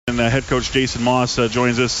head coach Jason Moss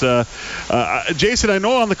joins us. Jason, I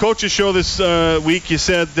know on the coaches show this week you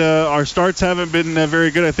said our starts haven't been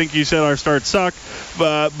very good. I think you said our starts suck.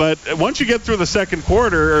 But once you get through the second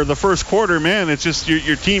quarter or the first quarter, man, it's just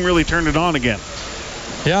your team really turned it on again.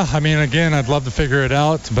 Yeah, I mean, again, I'd love to figure it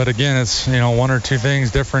out, but again, it's one or two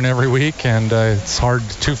things different every week, and it's hard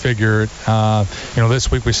to figure it.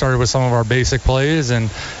 This week we started with some of our basic plays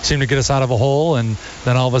and seemed to get us out of a hole, and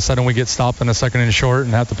then all of a sudden we get stopped in a second and short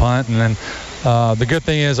and have to punt, and then the good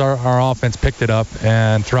thing is our offense picked it up,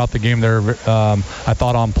 and throughout the game they're I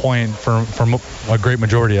thought on point for a great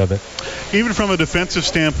majority of it. Even from a defensive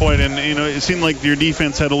standpoint, and it seemed like your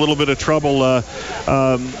defense had a little bit of trouble,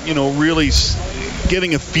 really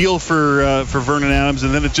getting a feel for Vernon Adams,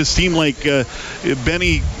 and then it just seemed like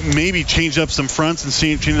Benny maybe changed up some fronts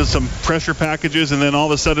and changed up some pressure packages, and then all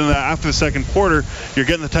of a sudden after the second quarter, you're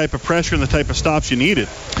getting the type of pressure and the type of stops you needed.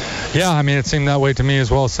 Yeah, I mean, it seemed that way to me as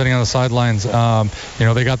well, sitting on the sidelines.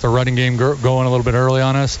 They got the running game going a little bit early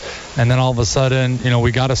on us, and then all of a sudden,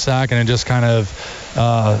 we got a sack, and it just kind of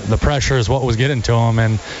the pressure is what was getting to them,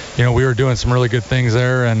 and we were doing some really good things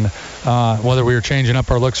there, and whether we were changing up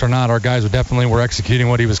our looks or not, our guys definitely were executing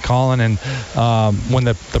what he was calling, and when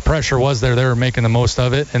the pressure was there, they were making the most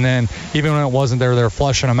of it, and then even when it wasn't there, they were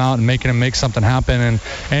flushing them out and making them make something happen, and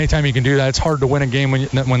anytime you can do that, it's hard to win a game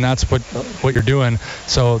when that's what you're doing.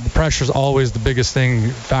 So the pressure is always the biggest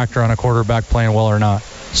factor on a quarterback playing well or not.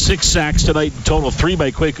 6 sacks tonight in total, 3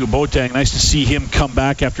 by Kwaku Boateng. Nice to see him come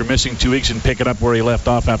back after missing 2 weeks and pick it up where he left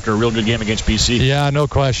off after a real good game against BC. Yeah, no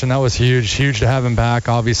question. That was huge. Huge to have him back,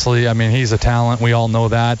 obviously. I mean, he's a talent. We all know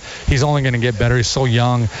that. He's only going to get better. He's so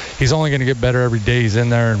young. He's only going to get better every day he's in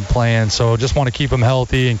there and playing. So just want to keep him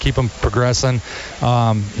healthy and keep him progressing.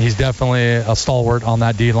 He's definitely a stalwart on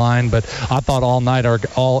that D-line. But I thought all night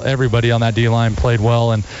everybody on that D-line played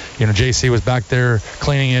well. And, JC was back there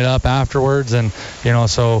cleaning it up afterwards. And,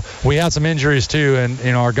 so we had some injuries too, and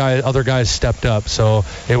other guys stepped up, so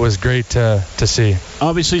it was great to see.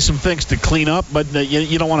 Obviously some things to clean up, but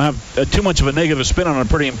you don't want to have too much of a negative spin on a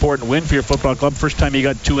pretty important win for your football club. First time you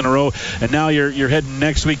got 2 in a row, and now you're heading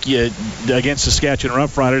next week against Saskatchewan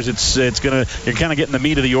Roughriders. You're kind of getting the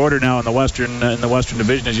meat of the order now in the Western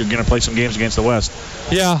Division as you're going to play some games against the West.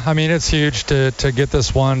 Yeah, I mean, it's huge to get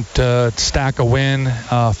this one, to stack a win,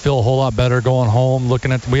 feel a whole lot better going home.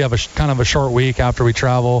 We have kind of a short week after we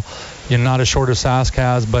travel, not as short as Sask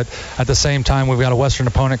has, but at the same time, we've got a Western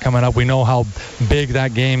opponent coming up. We know how big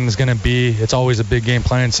that game is going to be. It's always a big game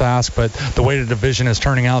playing Sask, but the way the division is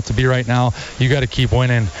turning out to be right now, you got to keep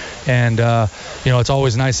winning. And, it's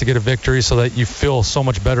always nice to get a victory so that you feel so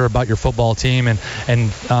much better about your football team and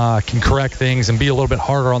can correct things and be a little bit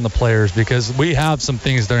harder on the players, because we have some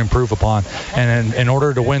things to improve upon. And in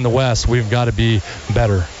order to win the West, we've got to be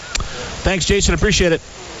better. Thanks, Jason. Appreciate it.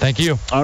 Thank you.